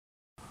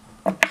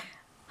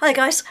Hi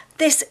guys,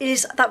 this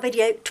is that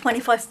video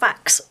 25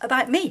 facts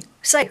about me.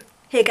 So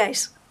here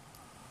goes.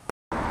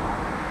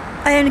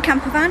 I own a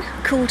camper van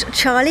called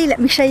Charlie.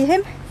 Let me show you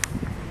him.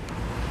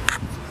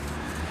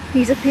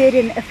 He's appeared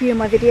in a few of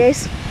my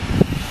videos.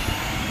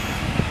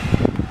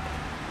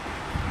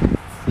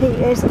 He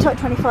is a Type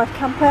 25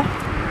 camper.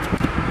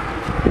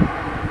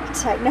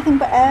 Take nothing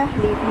but air,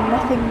 leave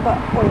nothing but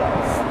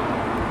oil.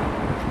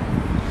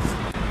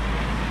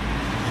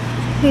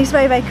 He's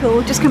very, very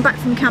cool. Just come back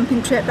from a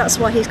camping trip, that's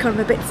why he's kind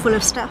of a bit full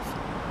of stuff.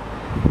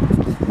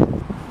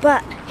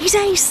 But he's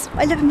ace.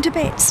 I love him to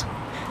bits.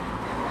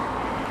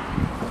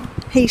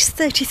 He's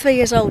 33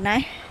 years old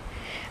now,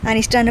 and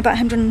he's done about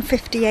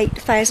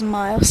 158,000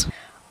 miles.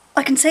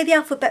 I can say the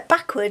alphabet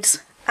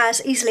backwards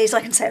as easily as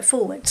I can say it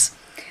forwards.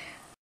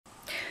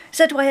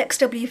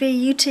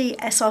 ZYXWV UT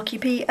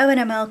SRQP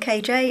ONML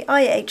KJ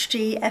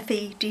IHG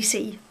FE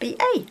DC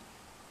BA.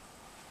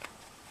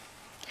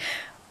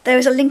 There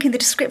is a link in the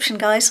description,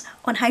 guys,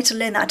 on how to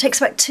learn that. It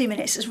takes about 2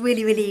 minutes. It's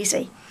really, really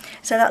easy.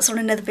 So that's on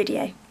another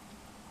video.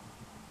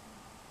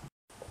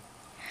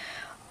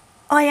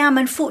 I am,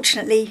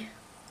 unfortunately,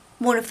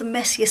 one of the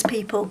messiest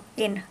people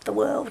in the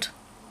world.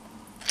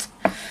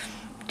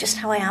 Just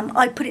how I am.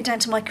 I put it down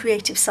to my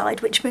creative side,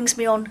 which brings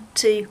me on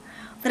to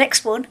the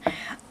next one.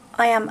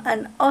 I am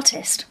an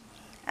artist,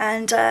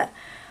 and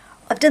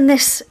I've done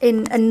this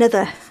in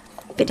another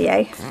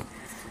video,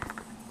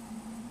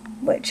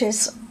 which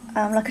is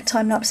like a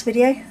time-lapse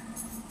video,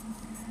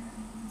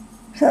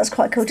 so that's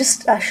quite cool.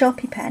 Just a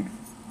Sharpie pen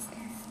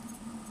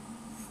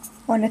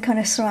on a kind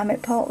of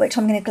ceramic pot, which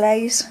I'm going to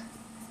glaze.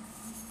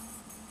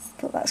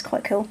 Thought that's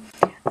quite cool.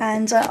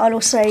 And I'll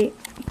also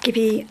give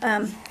you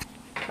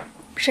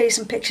show you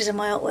some pictures of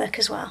my artwork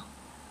as well.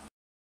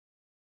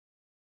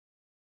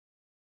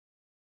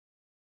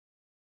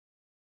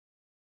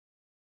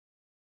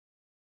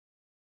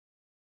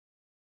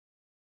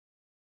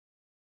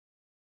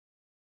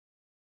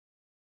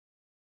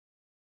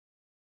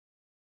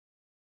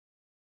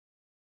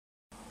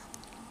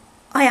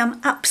 I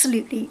am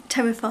absolutely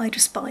terrified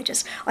of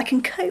spiders. I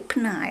can cope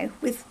now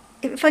with,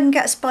 if I can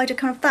get a spider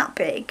kind of that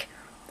big,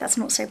 that's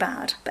not so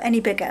bad, but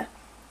any bigger,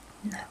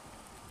 no.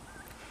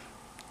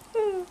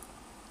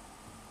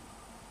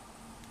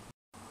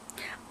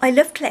 I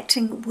love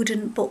collecting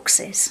wooden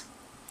boxes.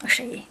 I'll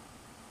show you.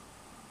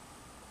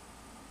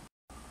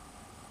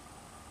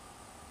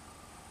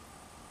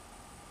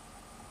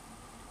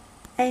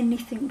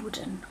 Anything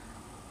wooden.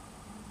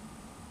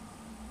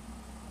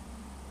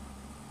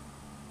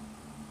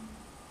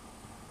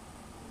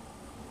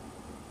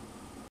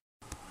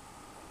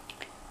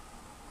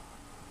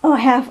 I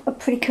have a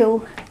pretty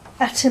cool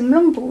Atom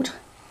longboard,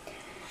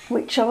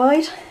 which I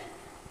ride.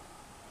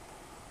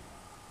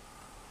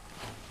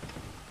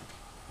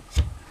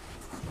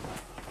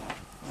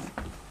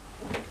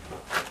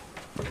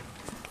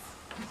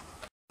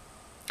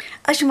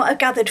 As you might have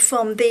gathered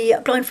from the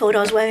blindfold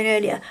I was wearing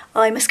earlier,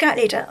 I'm a Scout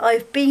leader.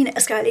 I've been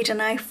a Scout leader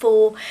now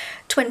for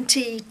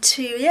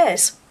 22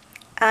 years.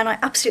 And I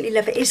absolutely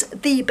love it. It's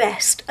the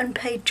best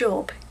unpaid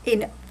job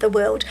in the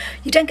world.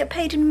 You don't get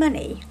paid in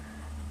money,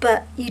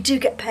 but you do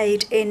get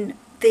paid in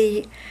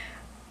the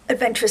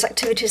adventurous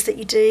activities that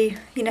you do.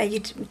 You know,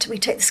 we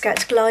take the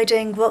Scouts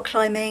gliding, rock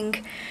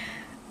climbing,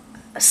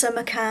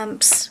 summer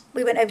camps.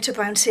 We went over to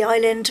Brownsea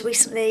Island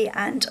recently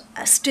and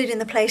stood in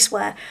the place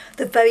where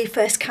the very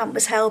first camp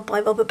was held by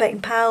Robert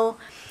Baden-Powell.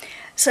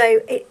 So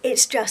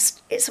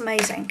it's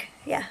amazing.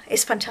 Yeah,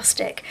 it's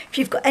fantastic. If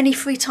you've got any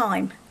free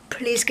time,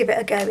 please give it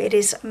a go. It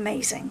is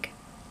amazing.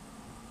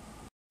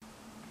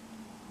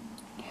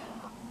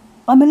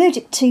 I'm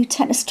allergic to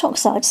tetanus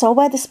toxoid, so I'll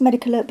wear this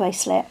medical alert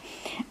bracelet,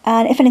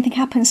 and if anything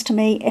happens to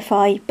me, if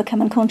I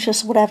become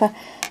unconscious or whatever,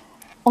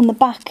 on the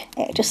back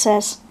it just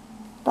says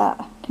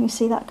that. Can you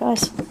see that,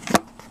 guys?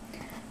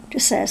 It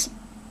just says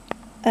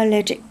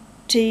allergic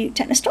to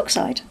tetanus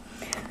toxoid.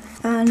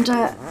 And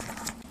yeah,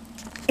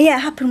 it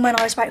happened when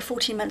I was about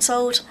 14 months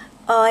old.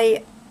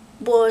 I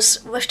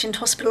was rushed into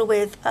hospital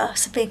with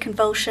severe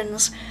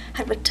convulsions,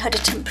 had a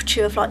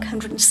temperature of like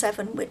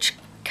 107, which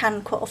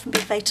can quite often be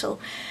fatal.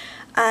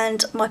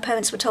 And my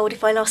parents were told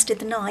if I lasted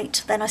the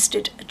night, then I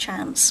stood a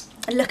chance.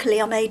 And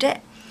luckily I made it.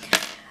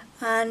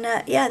 And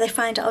yeah, they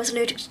found out I was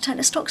allergic to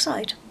tetanus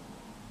toxoid.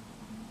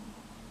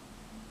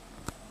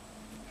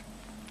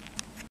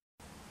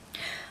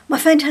 My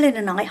friend Helen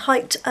and I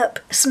hiked up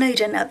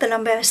Snowdon at the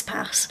Llanberis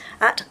Pass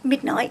at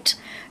midnight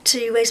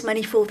to raise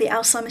money for the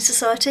Alzheimer's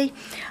Society.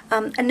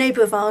 A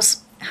neighbour of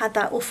ours had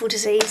that awful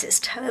disease,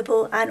 it's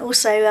terrible, and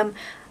also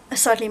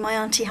sadly my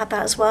auntie had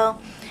that as well.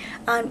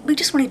 And we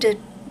just wanted to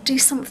do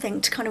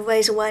something to kind of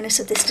raise awareness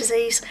of this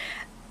disease.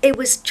 It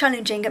was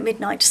challenging at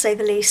midnight, to say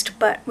the least,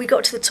 but we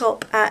got to the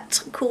top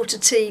at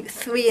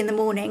 2:45 in the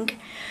morning.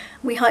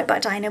 We hiked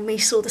back down and we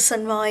saw the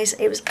sunrise.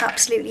 It was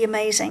absolutely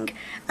amazing,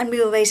 and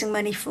we were raising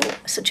money for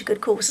such a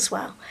good cause as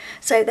well.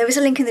 So there is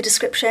a link in the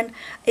description.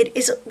 It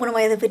is one of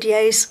my other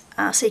videos,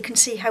 so you can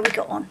see how we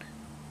got on.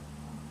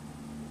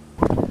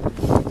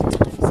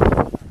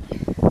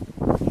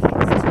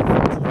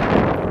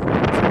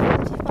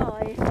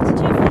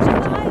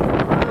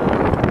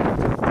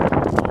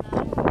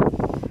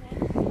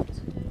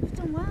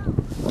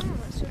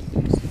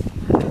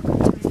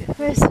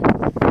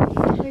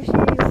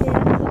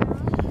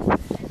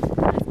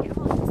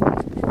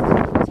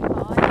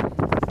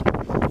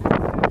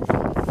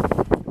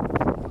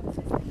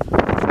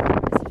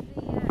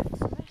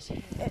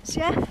 Thanks,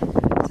 yeah.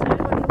 So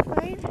on your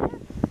phone.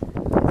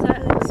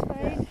 Lily's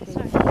phone.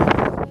 Sorry.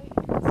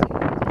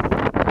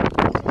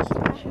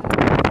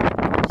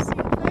 See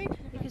your phone?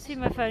 You can see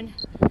my phone.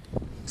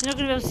 You're not going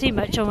to be able to see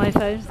much on my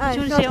phone. Oh,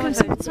 Do you want to God, see it on my can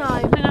see phone? the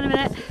time. Hang on a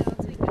minute.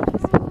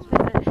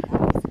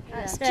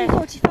 It's There.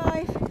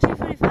 2:45.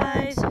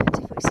 2:45.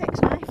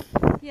 2:46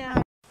 now.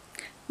 Yeah.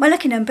 My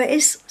lucky number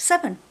is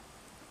 7.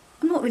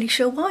 I'm not really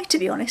sure why, to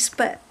be honest,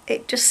 but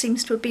it just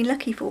seems to have been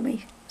lucky for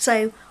me.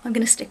 So I'm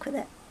going to stick with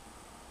it.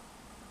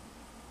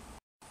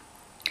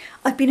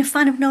 I've been a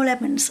fan of Noel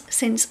Edmonds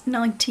since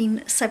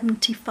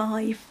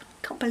 1975.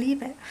 Can't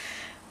believe it.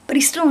 But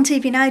he's still on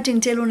TV now doing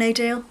Deal or No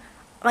Deal.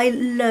 I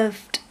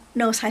loved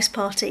Noel's House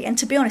Party, and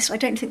to be honest, I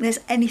don't think there's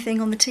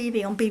anything on the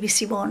TV on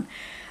BBC One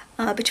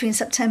between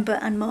September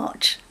and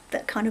March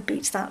that kind of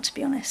beats that, to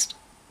be honest.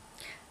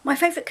 My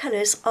favourite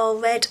colours are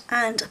red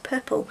and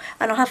purple,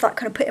 and I'll have that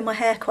kind of put in my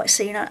hair quite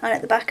soon and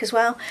at the back as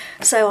well,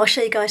 so I'll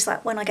show you guys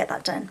that when I get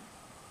that done.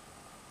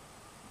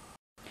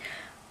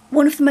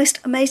 One of the most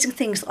amazing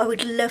things that I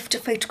would love to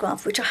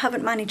photograph, which I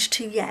haven't managed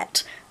to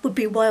yet, would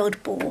be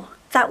wild boar.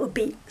 That would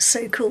be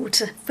so cool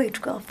to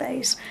photograph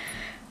those.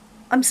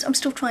 I'm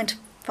still trying to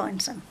find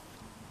some.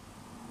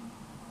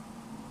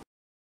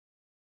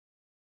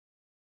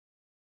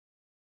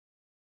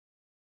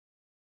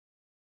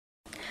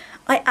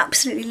 I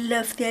absolutely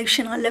love the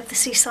ocean, I love the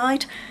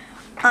seaside,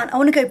 and I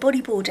want to go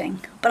bodyboarding,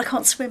 but I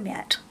can't swim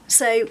yet.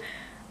 So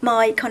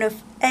my kind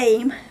of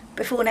aim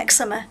before next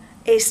summer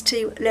is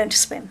to learn to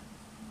swim.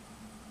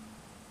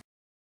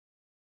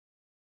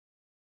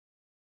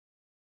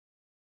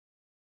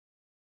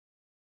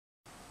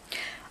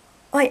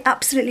 I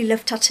absolutely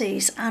love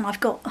tattoos, and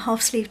I've got a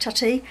half sleeve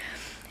tattoo,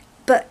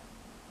 but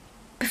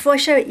before I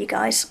show it you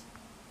guys,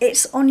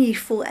 it's on you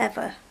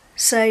forever.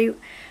 So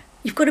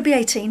you've got to be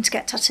 18 to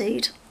get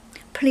tattooed.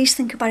 Please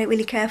think about it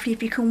really carefully.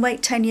 If you can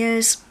wait 10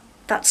 years,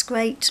 that's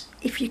great.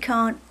 If you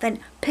can't, then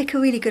pick a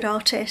really good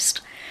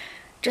artist.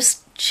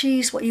 Just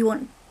choose what you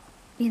want,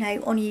 you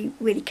know, on you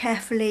really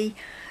carefully.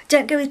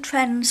 Don't go with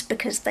trends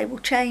because they will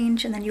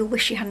change and then you'll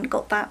wish you hadn't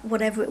got that,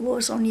 whatever it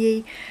was on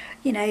you.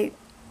 You know,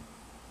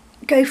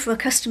 go for a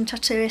custom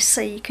tattooist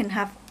so you can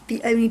have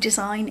the only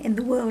design in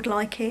the world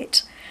like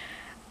it.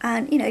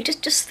 And, you know,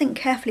 just think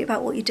carefully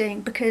about what you're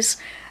doing, because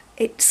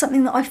it's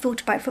something that I've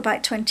thought about for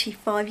about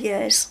 25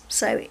 years.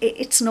 So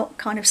it's not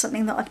kind of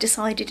something that I've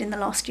decided in the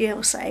last year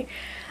or so.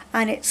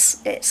 And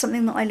it's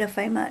something that I love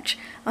very much.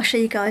 I'll show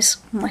you guys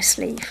my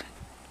sleeve.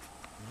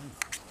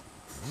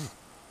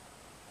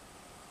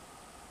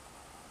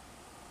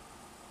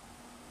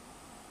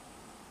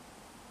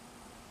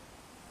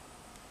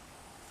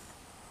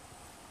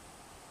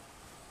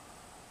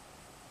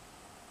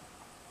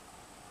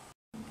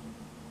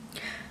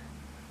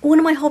 One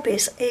of my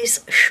hobbies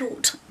is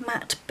short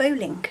mat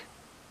bowling.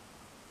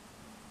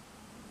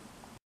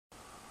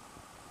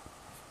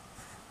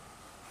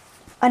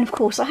 And of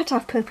course I had to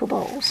have purple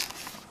balls.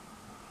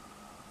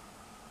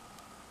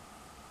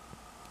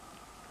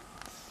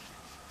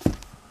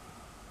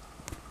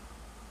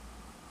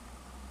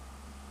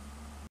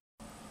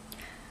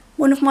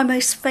 One of my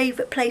most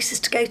favourite places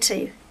to go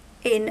to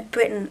in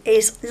Britain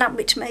is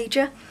Lambridge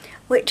Major,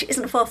 which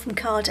isn't far from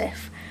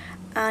Cardiff,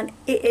 and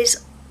it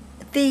is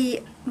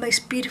the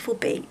most beautiful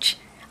beach.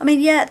 I mean,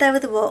 yeah, there are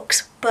the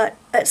rocks, but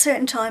at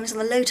certain times on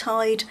the low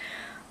tide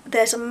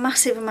there's a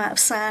massive amount of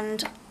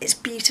sand. It's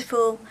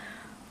beautiful.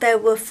 There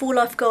were 4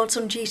 lifeguards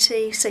on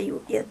duty, so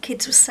your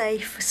kids were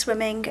safe for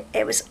swimming.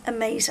 It was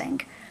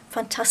amazing.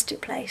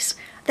 Fantastic place.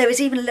 There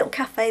is even a little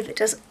cafe that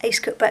does ace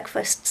cooked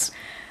breakfasts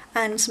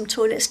and some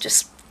toilets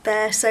just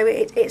there, so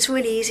it's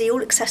really easy,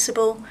 all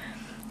accessible,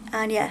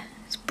 and yeah,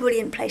 it's a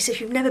brilliant place. If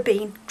you've never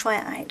been, try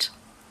it out.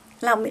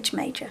 Lambridge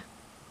Major.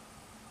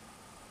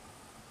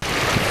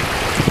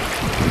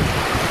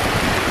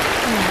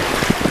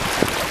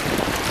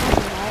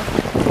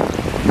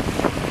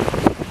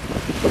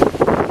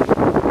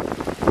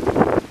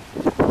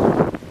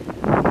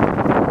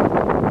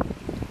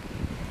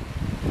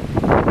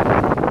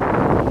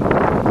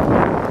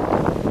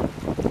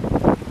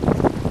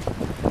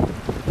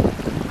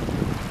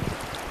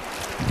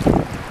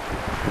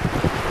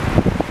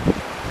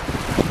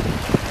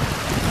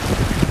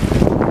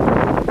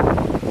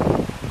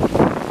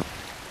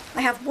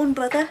 I have one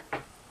brother,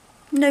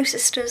 no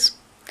sisters.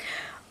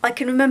 I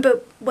can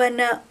remember when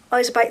I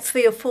was about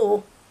 3 or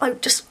 4,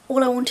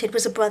 all I wanted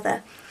was a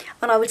brother.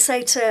 And I would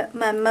say to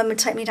Mum would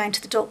take me down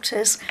to the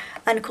doctors,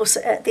 and of course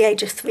at the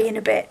age of 3 and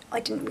a bit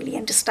I didn't really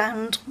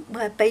understand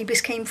where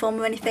babies came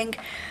from or anything,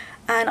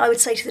 and I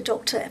would say to the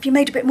doctor, have you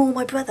made a bit more of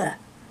my brother?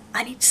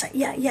 And he'd say,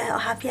 yeah, I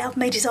have, yeah, I've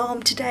made his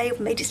arm today, I've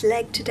made his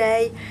leg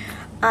today.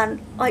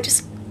 And I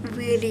just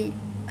really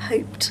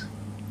hoped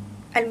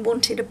and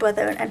wanted a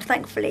brother, and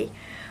thankfully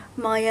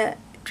my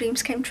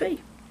dreams came true.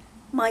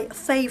 My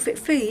favourite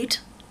food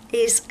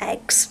is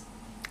eggs.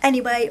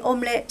 Anyway,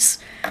 omelettes,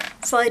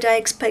 fried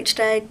eggs, poached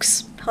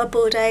eggs,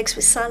 hard-boiled eggs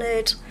with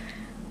salad.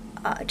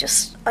 I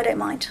don't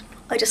mind.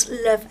 I just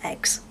love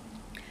eggs.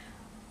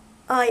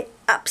 I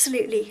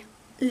absolutely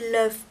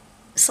love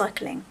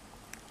cycling.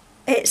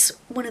 It's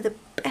one of the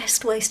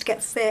best ways to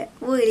get fit,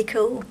 really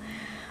cool.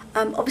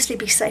 Obviously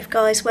be safe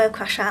guys, wear a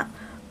crash hat,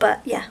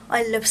 but yeah,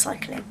 I love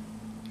cycling.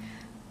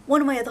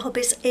 One of my other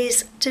hobbies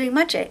is doing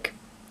magic,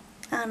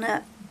 and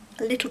a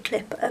little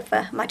clip of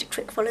a magic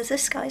trick follows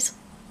this, guys.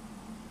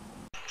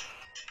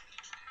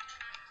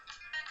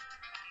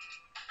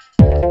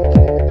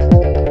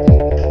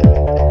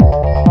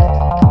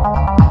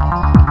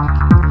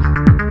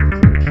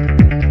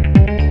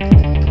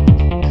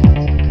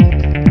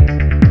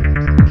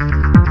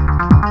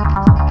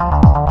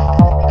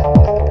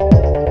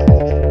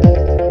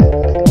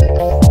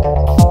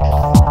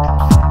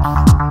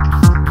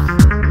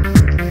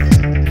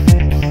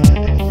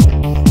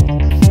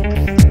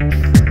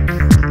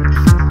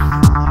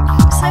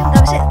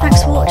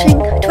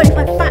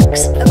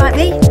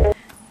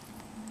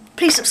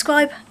 Please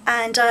subscribe,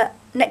 and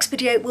next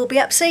video will be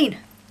up soon.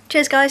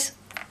 Cheers guys.